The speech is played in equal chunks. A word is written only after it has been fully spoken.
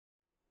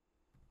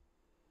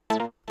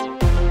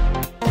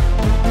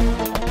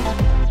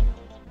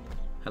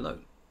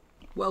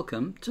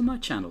Welcome to my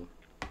channel.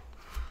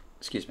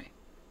 Excuse me.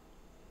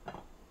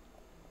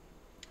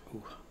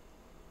 Ooh.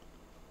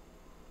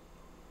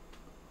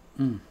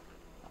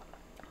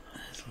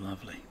 That's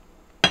lovely.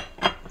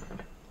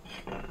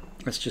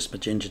 That's just my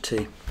ginger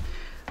tea.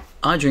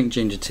 I drink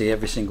ginger tea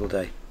every single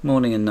day,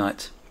 morning and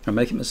night. I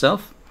make it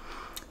myself,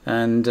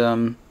 and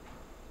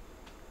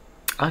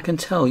I can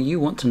tell you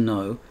want to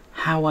know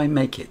how I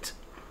make it.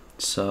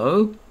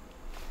 So,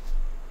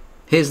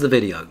 here's the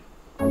video.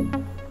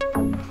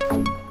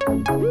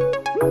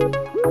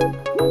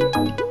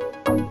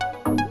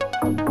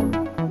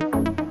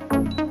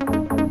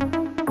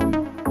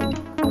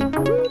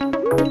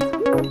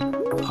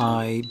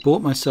 I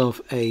bought myself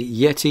a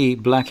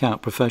Yeti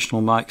Blackout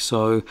professional mic,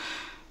 so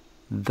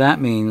that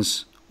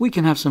means we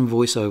can have some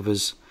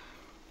voiceovers.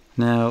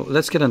 Now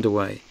let's get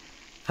underway.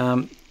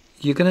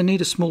 You're going to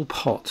need a small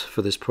pot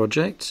for this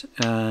project,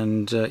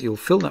 and you'll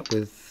fill that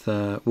with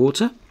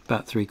water,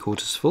 about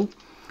 3/4 full,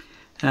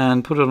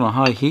 and put it on a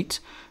high heat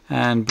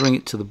and bring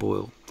it to the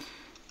boil.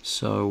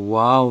 So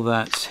while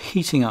that's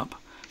heating up,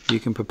 you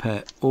can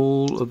prepare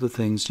all of the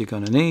things you're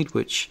going to need,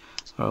 which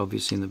are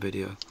obviously in the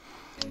video.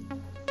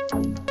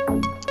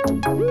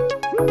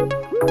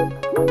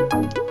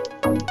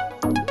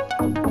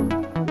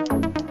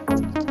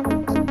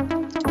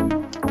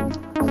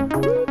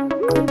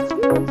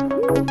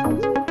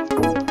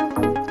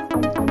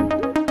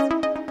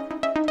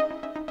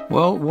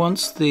 Well,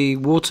 once the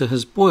water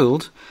has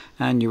boiled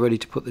and you're ready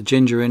to put the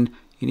ginger in,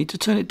 you need to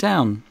turn it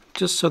down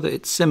just so that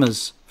it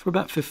simmers for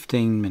about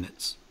 15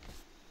 minutes.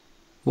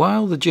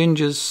 While the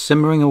ginger's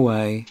simmering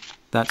away,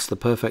 that's the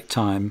perfect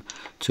time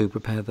to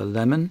prepare the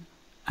lemon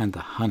and the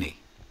honey.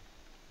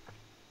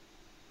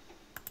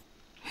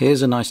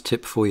 Here's a nice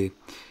tip for you.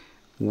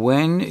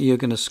 When you're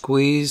going to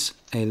squeeze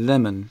a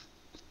lemon,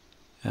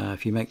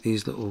 if you make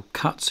these little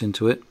cuts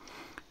into it,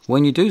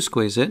 when you do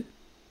squeeze it,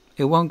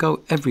 it won't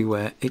go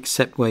everywhere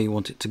except where you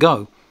want it to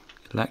go.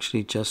 It'll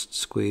actually just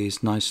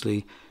squeeze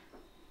nicely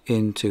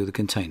into the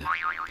container.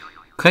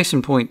 Case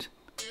in point,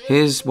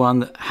 here's one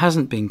that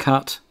hasn't been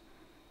cut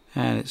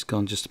and it's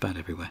gone just about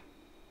everywhere.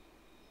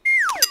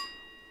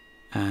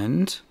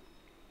 And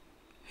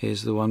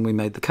here's the one we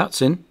made the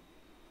cuts in.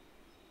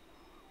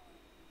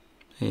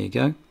 There you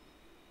go.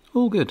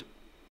 All good.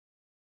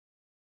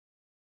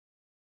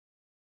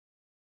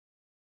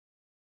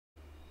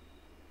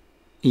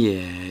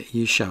 Yeah,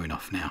 you're showing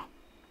off now.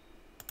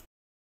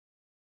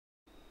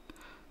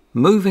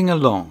 Moving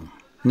along.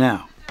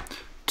 Now,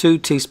 2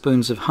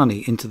 teaspoons of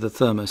honey into the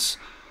thermos.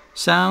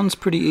 Sounds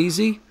pretty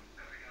easy,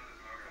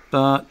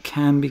 but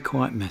can be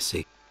quite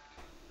messy.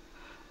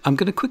 I'm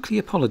going to quickly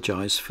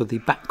apologise for the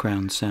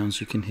background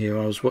sounds you can hear.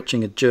 I was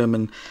watching a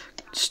German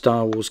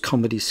Star Wars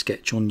comedy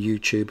sketch on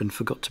YouTube and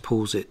forgot to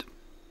pause it.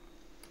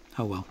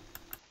 Oh well.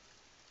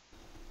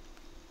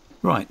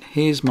 Right,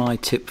 here's my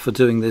tip for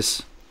doing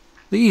this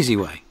the easy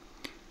way.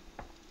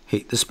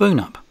 Heat the spoon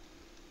up.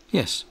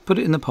 Yes, put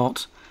it in the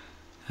pot.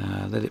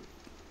 Let it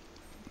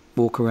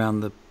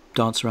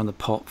dance around the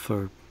pot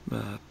for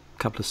a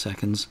couple of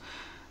seconds.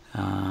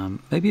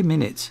 Maybe a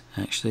minute,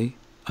 actually.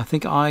 I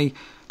think I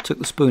took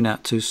the spoon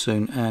out too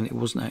soon and it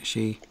wasn't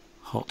actually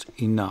hot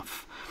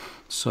enough.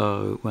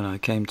 So when I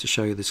came to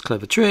show you this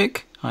clever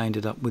trick, I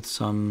ended up with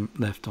some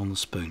left on the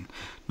spoon.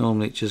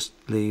 Normally it just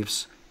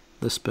leaves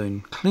the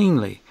spoon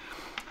cleanly.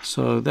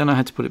 So then I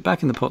had to put it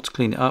back in the pot to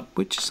clean it up,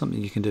 which is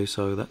something you can do,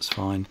 so that's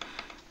fine.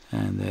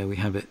 And there we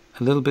have it.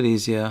 A little bit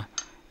easier,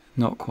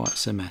 not quite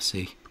so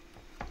messy.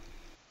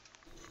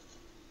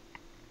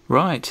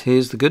 Right,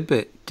 here's the good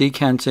bit.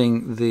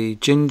 Decanting the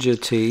ginger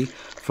tea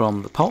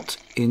from the pot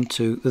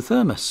into the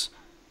thermos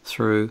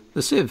through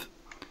the sieve.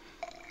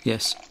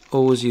 Yes,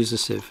 always use a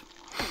sieve.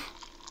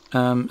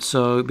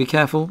 So be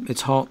careful,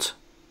 it's hot.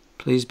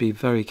 Please be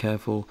very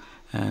careful,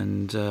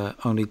 and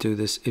only do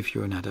this if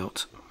you're an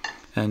adult.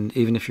 And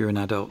even if you're an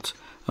adult,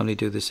 only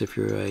do this if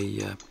you're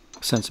a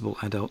sensible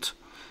adult.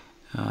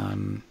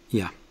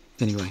 Yeah,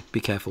 anyway,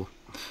 be careful.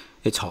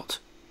 It's hot.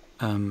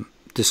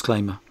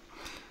 Disclaimer.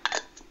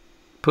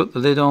 Put the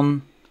lid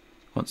on.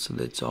 Once the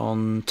lid's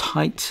on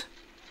tight,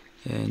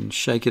 and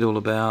shake it all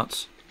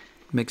about.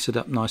 Mix it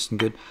up nice and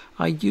good.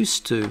 I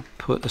used to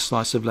put a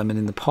slice of lemon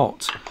in the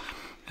pot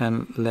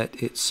and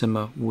let it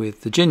simmer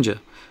with the ginger,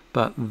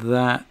 but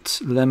that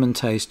lemon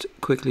taste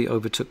quickly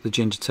overtook the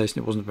ginger taste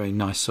and it wasn't very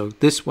nice, so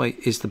this way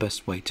is the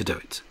best way to do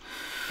it.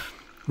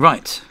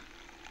 Right,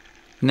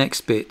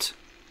 next bit,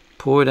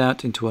 pour it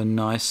out into a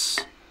nice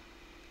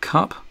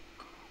cup.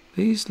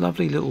 These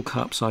lovely little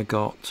cups I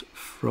got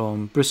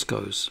from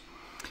Briscoe's,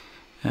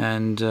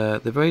 and they're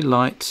very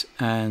light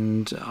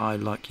and I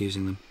like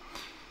using them.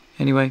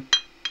 Anyway,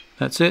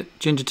 that's it,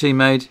 ginger tea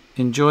made.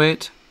 Enjoy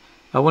it.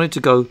 I wanted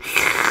to go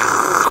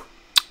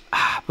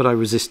but I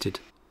resisted.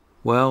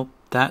 Well,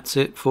 that's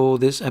it for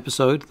this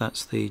episode.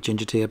 That's the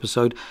ginger tea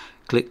episode.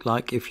 Click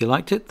like if you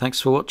liked it.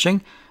 Thanks for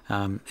watching.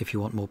 If you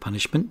want more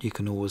punishment, you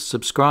can always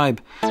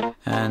subscribe.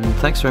 And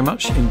thanks very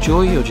much.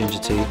 Enjoy your ginger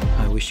tea.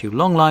 I wish you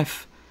long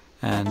life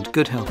and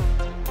good health,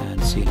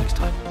 and see you next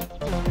time.